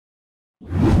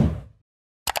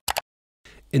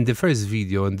In the first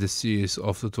video in this series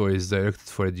of tutorials directed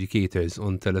for educators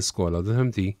on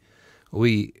teleskola.mt,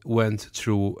 we went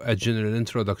through a general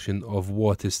introduction of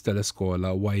what is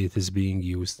Teleskola, why it is being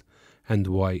used, and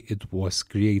why it was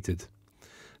created.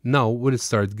 Now we'll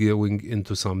start going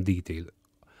into some detail.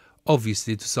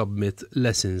 Obviously, to submit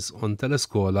lessons on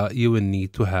Teleskola, you will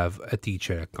need to have a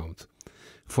teacher account.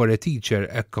 For a teacher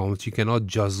account, you cannot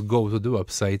just go to the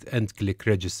website and click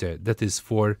register. That is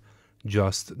for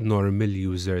just normal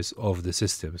users of the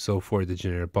system, so for the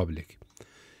general public.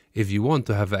 If you want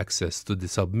to have access to the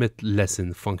submit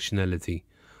lesson functionality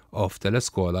of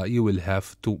Teleskola, you will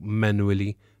have to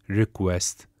manually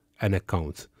request an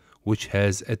account, which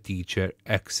has a teacher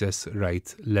access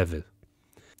right level.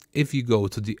 If you go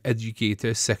to the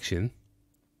educator section,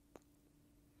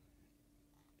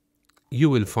 you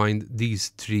will find these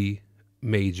three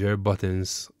major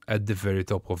buttons at the very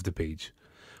top of the page.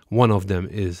 One of them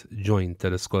is Join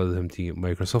Teleskola.mt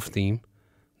Microsoft Team.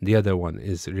 The other one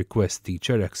is Request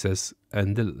Teacher Access.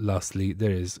 And lastly,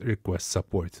 there is Request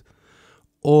Support.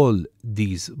 All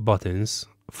these buttons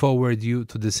forward you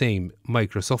to the same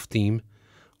Microsoft Team,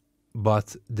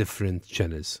 but different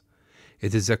channels.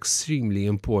 It is extremely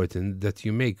important that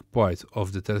you make part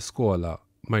of the Teleskola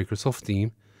Microsoft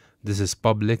Team. This is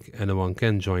public, anyone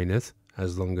can join it,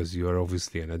 as long as you are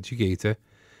obviously an educator,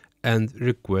 and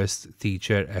request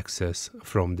teacher access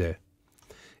from there.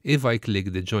 If I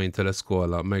click the Join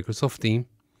Teleskola Microsoft Team,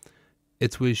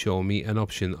 it will show me an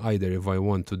option either if I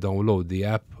want to download the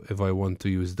app, if I want to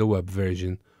use the web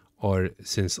version, or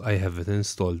since I have it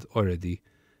installed already,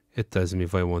 it tells me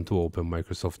if I want to open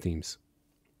Microsoft Teams.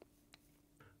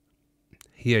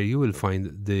 Here you will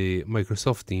find the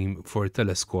Microsoft Team for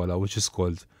Teleskola, which is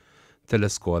called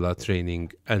Teleskola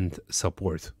Training and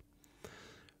Support.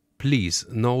 Please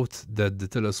note that the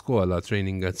Teleskola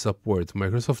Training and Support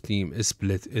Microsoft Team is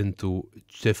split into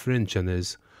different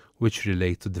channels which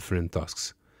relate to different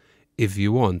tasks. If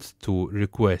you want to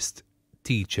request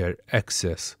teacher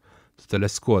access to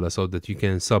Teleskola so that you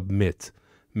can submit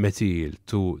material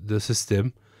to the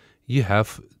system, you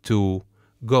have to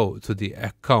go to the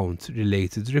account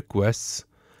related requests,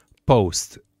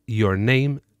 post your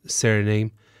name,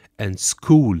 surname, and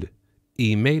school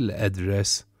email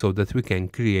address so that we can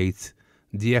create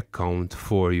the account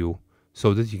for you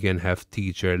so that you can have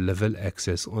teacher level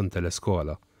access on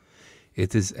Teleskola.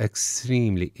 It is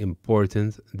extremely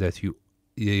important that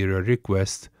your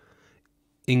request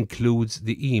includes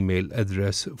the email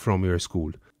address from your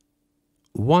school.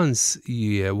 Once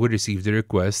we receive the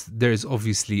request, there is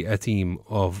obviously a team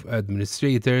of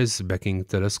administrators backing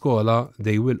Teleskola.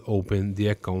 They will open the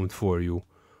account for you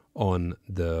on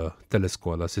the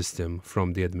Teleskola system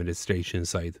from the administration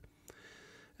side.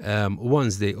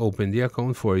 Once they open the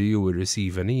account for you, you will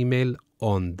receive an email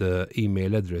on the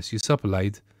email address you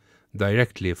supplied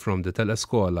directly from the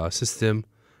Teleskola system,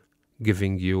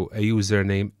 giving you a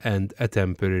username and a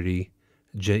temporary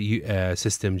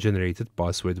system generated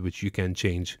password, which you can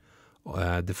change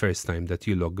the first time that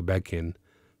you log back in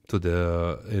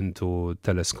into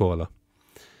Teleskola.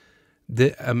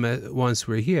 Once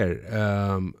we're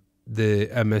here, the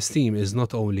MS Team is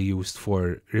not only used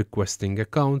for requesting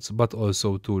accounts, but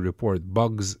also to report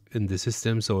bugs in the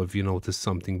system. So if you notice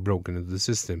something broken in the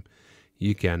system,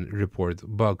 you can report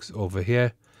bugs over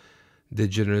here. The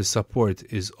general support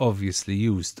is obviously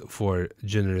used for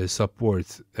general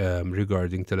support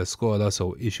regarding Teleskola,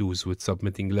 so issues with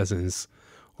submitting lessons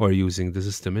or using the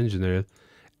system in general.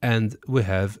 And we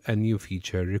have a new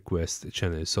feature request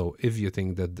channel. So if you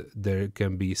think that there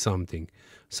can be some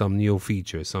new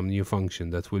feature, some new function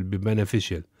that will be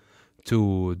beneficial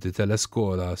to the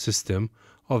Teleskola system,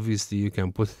 obviously you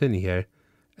can put it in here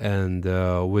and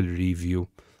we'll review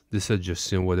the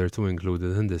suggestion whether to include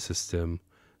it in the system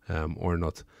or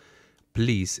not.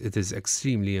 Please, it is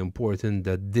extremely important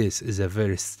that this is a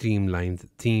very streamlined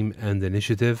team and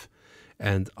initiative,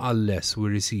 and unless we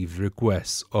receive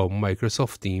requests of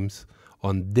Microsoft Teams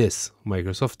on this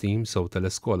Microsoft Team, so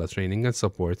Teleskola Training and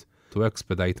Support, to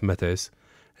expedite matters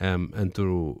and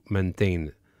to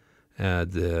maintain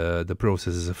the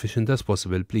process as efficient as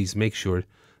possible, please make sure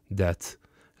that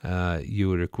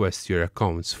you request your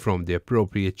accounts from the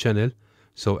appropriate channel.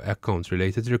 So account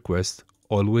related request,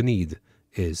 all we need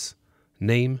is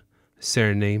name,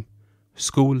 surname,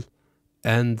 school,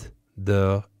 and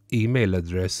the email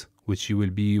address which you will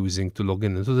be using to log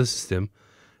in into the system.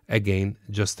 Again,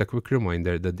 just a quick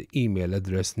reminder that the email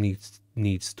address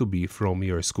needs to be from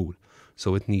your school.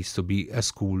 So it needs to be a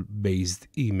school-based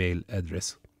email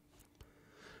address.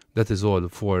 That is all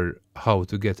for how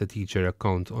to get a teacher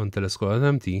account on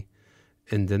Teleskola.mt.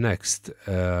 in the next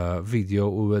video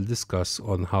we will discuss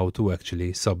on how to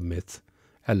actually submit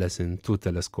a lesson to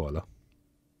Telescola.